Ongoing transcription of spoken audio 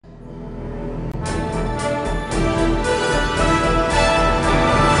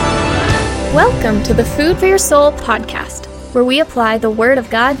Welcome to the Food for Your Soul podcast, where we apply the Word of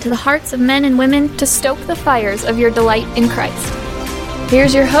God to the hearts of men and women to stoke the fires of your delight in Christ.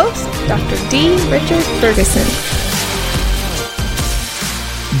 Here's your host, Dr. D. Richard Ferguson.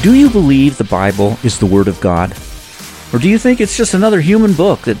 Do you believe the Bible is the Word of God? Or do you think it's just another human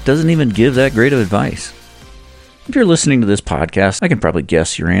book that doesn't even give that great of advice? If you're listening to this podcast, I can probably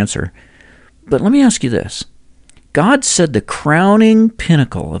guess your answer. But let me ask you this. God said the crowning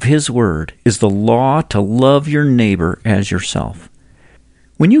pinnacle of His Word is the law to love your neighbor as yourself.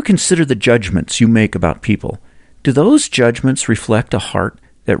 When you consider the judgments you make about people, do those judgments reflect a heart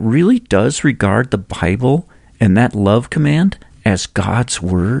that really does regard the Bible and that love command as God's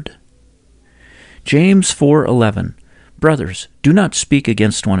Word? James 4:11, Brothers, do not speak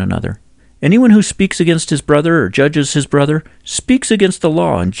against one another. Anyone who speaks against his brother or judges his brother speaks against the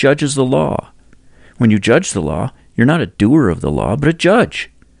law and judges the law. When you judge the law, you're not a doer of the law, but a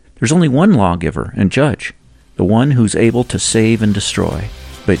judge. There's only one lawgiver and judge, the one who's able to save and destroy.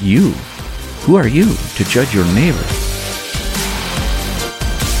 But you, who are you to judge your neighbor?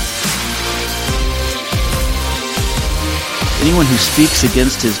 Anyone who speaks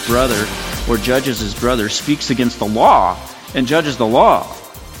against his brother or judges his brother speaks against the law and judges the law.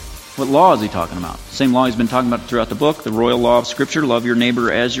 What law is he talking about? Same law he's been talking about throughout the book, the royal law of Scripture, love your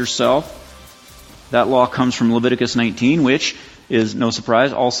neighbor as yourself. That law comes from Leviticus 19, which is, no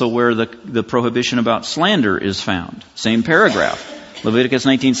surprise, also where the prohibition about slander is found. Same paragraph. Leviticus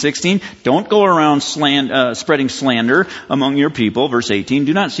 19:16, don't go around spreading slander among your people. Verse 18,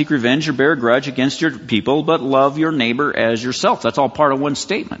 do not seek revenge or bear a grudge against your people, but love your neighbor as yourself. That's all part of one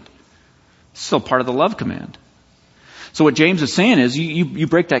statement. It's still part of the love command. So what James is saying is, you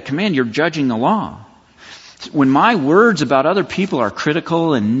break that command, you're judging the law. When my words about other people are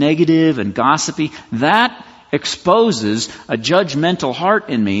critical and negative and gossipy, that exposes a judgmental heart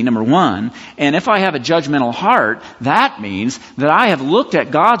in me, number one. And if I have a judgmental heart, that means that I have looked at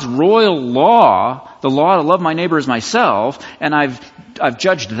God's royal law, the law to love my neighbor as myself, and I've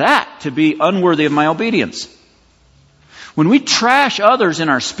judged that to be unworthy of my obedience. When we trash others in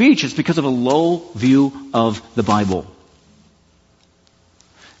our speech, it's because of a low view of the Bible.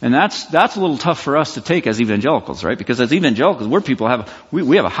 And that's a little tough for us to take as evangelicals, right? Because as evangelicals,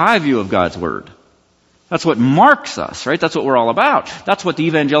 we have a high view of God's Word. That's what marks us, right? That's what we're all about. That's what the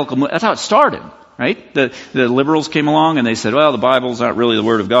that's how it started, right? The liberals came along and they said, well, the Bible's not really the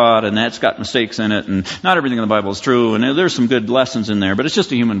Word of God, and that's got mistakes in it, and not everything in the Bible is true, and there's some good lessons in there, but it's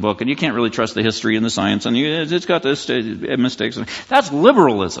just a human book, and you can't really trust the history and the science, and it's got this mistakes. That's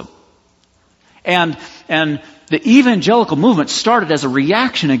liberalism. And the evangelical movement started as a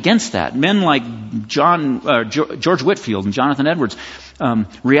reaction against that. Men like George Whitefield and Jonathan Edwards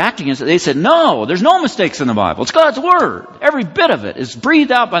reacting against it. They said, no, there's no mistakes in the Bible. It's God's Word. Every bit of it is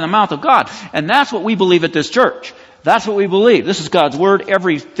breathed out by the mouth of God. And that's what we believe at this church. That's what we believe. This is God's Word.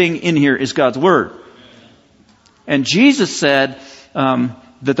 Everything in here is God's Word. And Jesus said that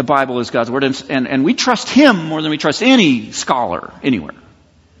the Bible is God's Word. And we trust Him more than we trust any scholar anywhere.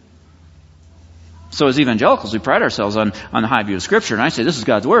 So as evangelicals, we pride ourselves on the high view of Scripture. And I say, this is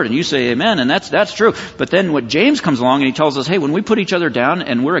God's Word. And you say, amen. And that's true. But then what James comes along and he tells us, hey, when we put each other down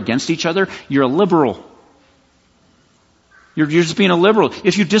and we're against each other, you're a liberal. You're just being a liberal.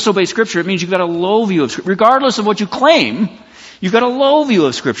 If you disobey Scripture, it means you've got a low view of Scripture. Regardless of what you claim, you've got a low view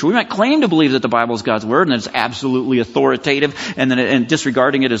of Scripture. We might claim to believe that the Bible is God's Word and that it's absolutely authoritative and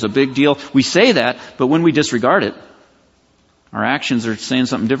disregarding it is a big deal. We say that, but when we disregard it, our actions are saying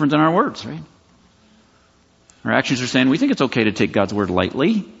something different than our words, right? Our actions are saying we think it's okay to take God's Word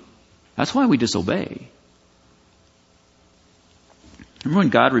lightly. That's why we disobey. Remember when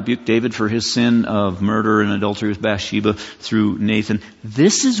God rebuked David for his sin of murder and adultery with Bathsheba through Nathan?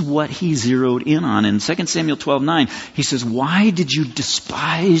 This is what he zeroed in on. In 2 Samuel 12:9, he says, why did you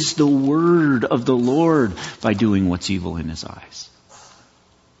despise the word of the Lord by doing what's evil in His eyes?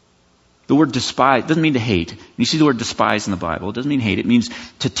 The word despise doesn't mean to hate. You see the word despise in the Bible. It doesn't mean hate. It means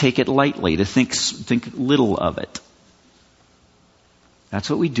to take it lightly, to think little of it. That's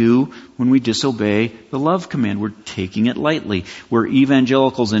what we do when we disobey the love command. We're taking it lightly. We're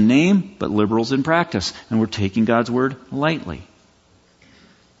evangelicals in name, but liberals in practice. And we're taking God's Word lightly.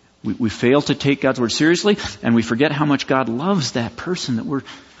 We fail to take God's Word seriously, and we forget how much God loves that person that we're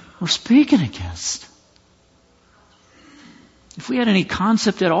speaking against. If we had any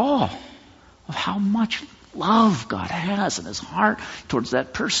concept at all of how much love God has in His heart towards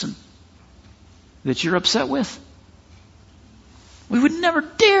that person that you're upset with, we would never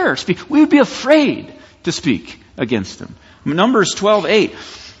dare speak. We would be afraid to speak against them. Numbers 12:8,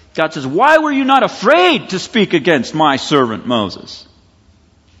 God says, why were you not afraid to speak against my servant Moses?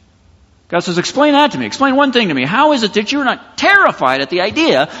 God says, explain that to me. Explain one thing to me. How is it that you're not terrified at the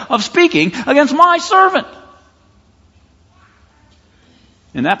idea of speaking against my servant?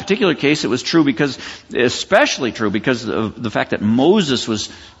 In that particular case, it was true especially true because of the fact that Moses was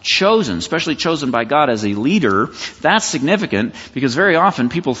chosen, especially chosen by God as a leader. That's significant because very often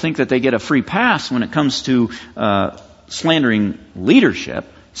people think that they get a free pass when it comes to slandering leadership.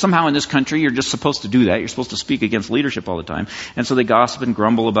 Somehow in this country, you're just supposed to do that. You're supposed to speak against leadership all the time. And so they gossip and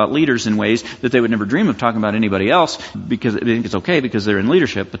grumble about leaders in ways that they would never dream of talking about anybody else because they think it's okay because they're in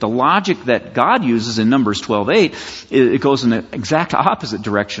leadership. But the logic that God uses in Numbers 12:8, it goes in the exact opposite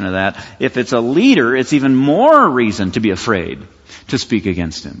direction of that. If it's a leader, it's even more reason to be afraid to speak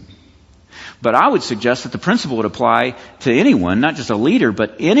against him. But I would suggest that the principle would apply to anyone, not just a leader,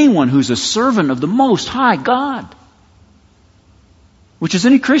 but anyone who's a servant of the Most High God, which is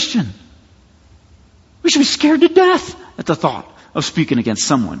any Christian. We should be scared to death at the thought of speaking against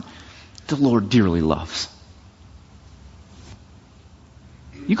someone the Lord dearly loves.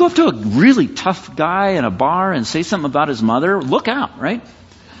 You go up to a really tough guy in a bar and say something about his mother, look out, right?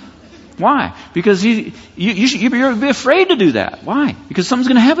 Why? Because you'd be afraid to do that. Why? Because something's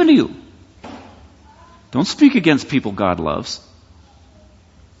going to happen to you. Don't speak against people God loves.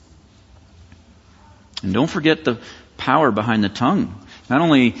 And don't forget the power behind the tongue. Not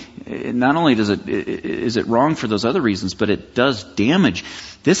only is it wrong for those other reasons, but it does damage.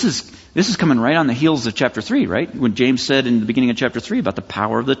 This is coming right on the heels of chapter 3, right? When James said in the beginning of chapter 3 about the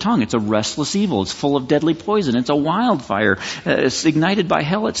power of the tongue. It's a restless evil. It's full of deadly poison. It's a wildfire. It's ignited by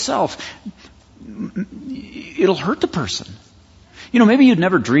hell itself. It'll hurt the person. Maybe you'd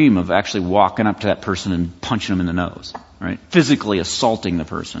never dream of actually walking up to that person and punching them in the nose, right? Physically assaulting the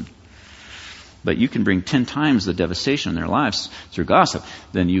person. But you can bring 10 times the devastation in their lives through gossip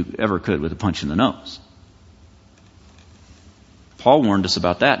than you ever could with a punch in the nose. Paul warned us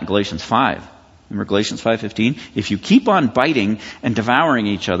about that in Galatians 5. Remember Galatians 5:15? If you keep on biting and devouring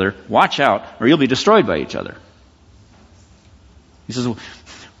each other, watch out, or you'll be destroyed by each other. He says, well,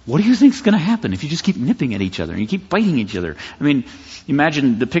 what do you think is going to happen if you just keep nipping at each other and you keep biting each other? I mean,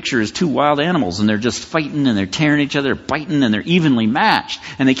 imagine the picture is two wild animals and they're just fighting and they're tearing each other, biting, and they're evenly matched.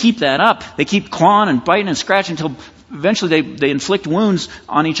 And they keep that up. They keep clawing and biting and scratching until eventually they inflict wounds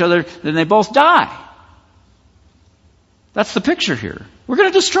on each other, then they both die. That's the picture here. We're going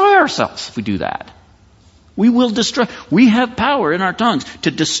to destroy ourselves if we do that. We will destroy. We have power in our tongues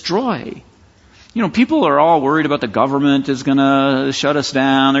to destroy. People are all worried about the government is going to shut us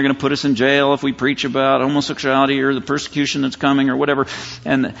down. They're going to put us in jail if we preach about homosexuality or the persecution that's coming or whatever.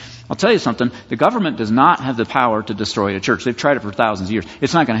 And I'll tell you something. The government does not have the power to destroy a church. They've tried it for thousands of years.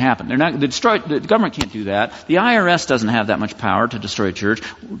 It's not going to happen. The government can't do that. The IRS doesn't have that much power to destroy a church.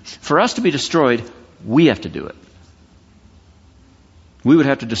 For us to be destroyed, we have to do it. We would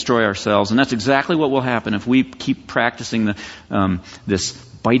have to destroy ourselves, and that's exactly what will happen if we keep practicing this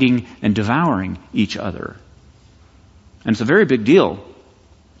biting and devouring each other. And it's a very big deal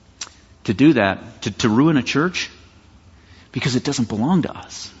to do that, to ruin a church, because it doesn't belong to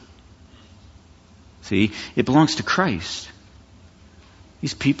us. See, it belongs to Christ.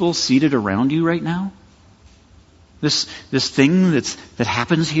 These people seated around you right now, this thing that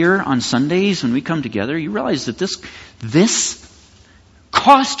happens here on Sundays when we come together, you realize that this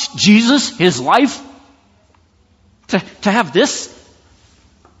cost Jesus his life to have this?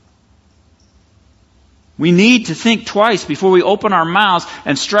 We need to think twice before we open our mouths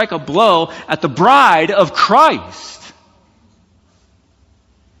and strike a blow at the bride of Christ.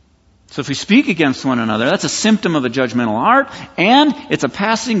 So if we speak against one another, that's a symptom of a judgmental heart, and it's a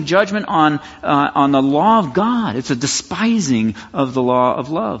passing judgment on the law of God. It's a despising of the law of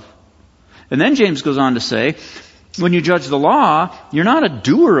love. And then James goes on to say, when you judge the law, you're not a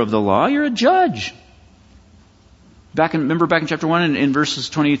doer of the law, you're a judge. Remember back in chapter 1 in verses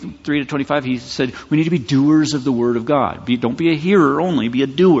 23 to 25, he said, we need to be doers of the word of God. Don't be a hearer only, be a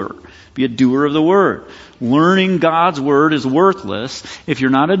doer. Be a doer of the word. Learning God's word is worthless if you're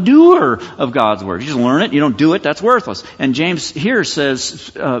not a doer of God's word. You just learn it, you don't do it, that's worthless. And James here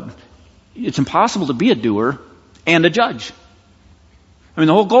says it's impossible to be a doer and a judge. I mean,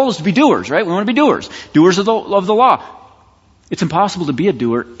 the whole goal is to be doers, right? We want to be doers. Doers of the law. It's impossible to be a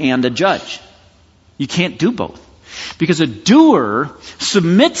doer and a judge. You can't do both. Because a doer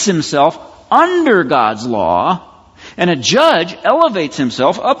submits himself under God's law, and a judge elevates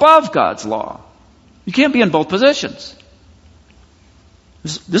himself above God's law. You can't be in both positions.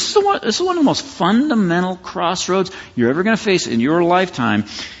 This is one of the most fundamental crossroads you're ever going to face in your lifetime.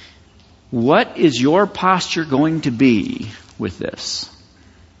 What is your posture going to be with this?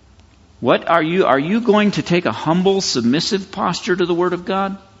 What are you going to take a humble, submissive posture to the Word of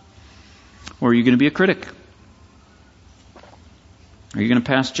God? Or are you going to be a critic? Are you going to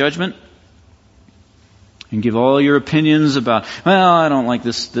pass judgment and give all your opinions about, well, I don't like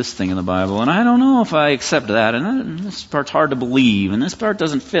this thing in the Bible, and I don't know if I accept that, and this part's hard to believe, and this part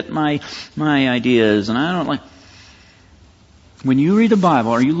doesn't fit my ideas, and I don't like... When you read the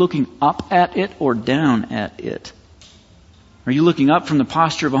Bible, are you looking up at it or down at it? Are you looking up from the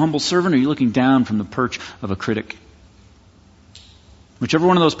posture of a humble servant, or are you looking down from the perch of a critic? Whichever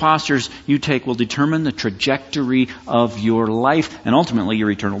one of those postures you take will determine the trajectory of your life and ultimately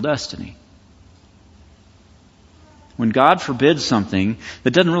your eternal destiny. When God forbids something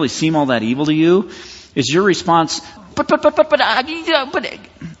that doesn't really seem all that evil to you, is your response, but,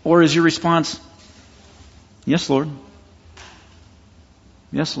 or is your response, yes, Lord.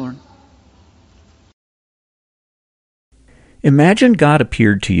 Yes, Lord. Imagine God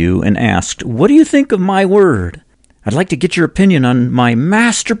appeared to you and asked, "What do you think of my word? I'd like to get your opinion on my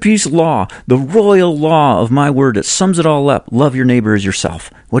masterpiece law, the royal law of my word that sums it all up. Love your neighbor as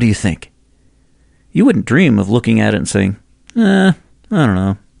yourself. What do you think?" You wouldn't dream of looking at it and saying, I don't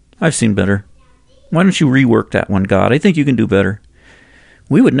know. I've seen better. Why don't you rework that one, God? I think you can do better.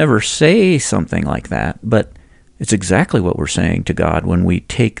 We would never say something like that, but it's exactly what we're saying to God when we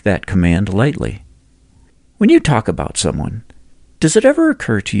take that command lightly. When you talk about someone, does it ever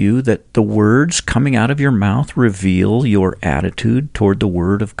occur to you that the words coming out of your mouth reveal your attitude toward the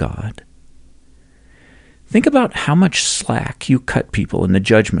Word of God? Think about how much slack you cut people in the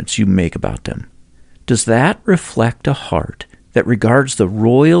judgments you make about them. Does that reflect a heart that regards the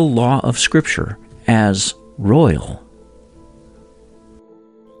royal law of Scripture as royal?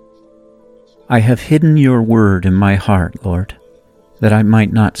 I have hidden your word in my heart, Lord, that I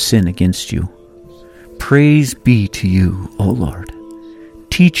might not sin against you. Praise be to you, O Lord.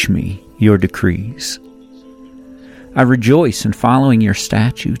 Teach me your decrees. I rejoice in following your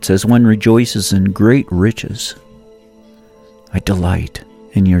statutes as one rejoices in great riches. I delight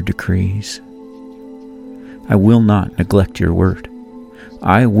in your decrees. I will not neglect your word.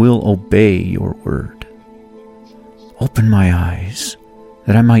 I will obey your word. Open my eyes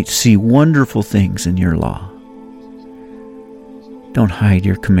that I might see wonderful things in your law. Don't hide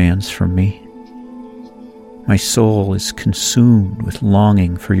your commands from me. My soul is consumed with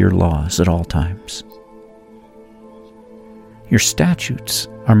longing for your laws at all times. Your statutes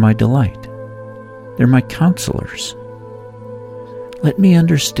are my delight. They're my counselors. Let me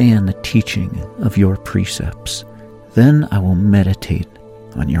understand the teaching of your precepts. Then I will meditate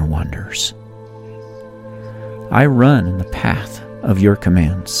on your wonders. I run in the path of your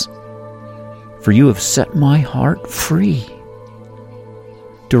commands, for you have set my heart free.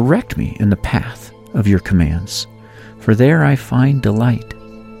 Direct me in the path of your commands, for there I find delight.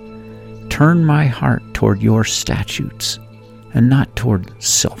 Turn my heart toward your statutes and not toward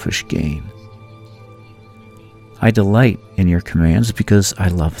selfish gain. I delight in your commands because I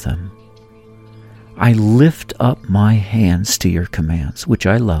love them. I lift up my hands to your commands, which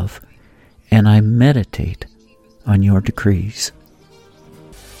I love, and I meditate on your decrees.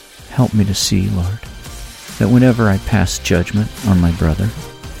 Help me to see, Lord, that whenever I pass judgment on my brother,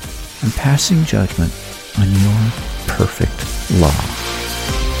 I'm passing judgment on your perfect law.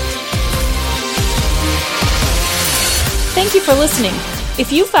 Thank you for listening.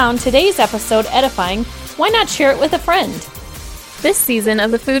 If you found today's episode edifying, why not share it with a friend? This season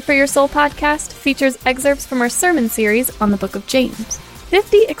of the Food for Your Soul podcast features excerpts from our sermon series on the book of James.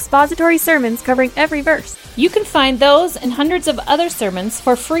 50 expository sermons covering every verse. You can find those and hundreds of other sermons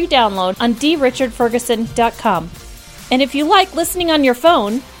for free download on drichardferguson.com. And if you like listening on your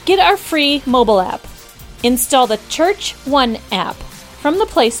phone, get our free mobile app. Install the Church One app from the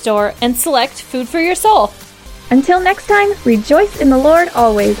Play Store and select Food for Your Soul. Until next time, rejoice in the Lord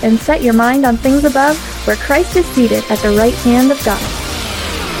always and set your mind on things above, where Christ is seated at the right hand of God.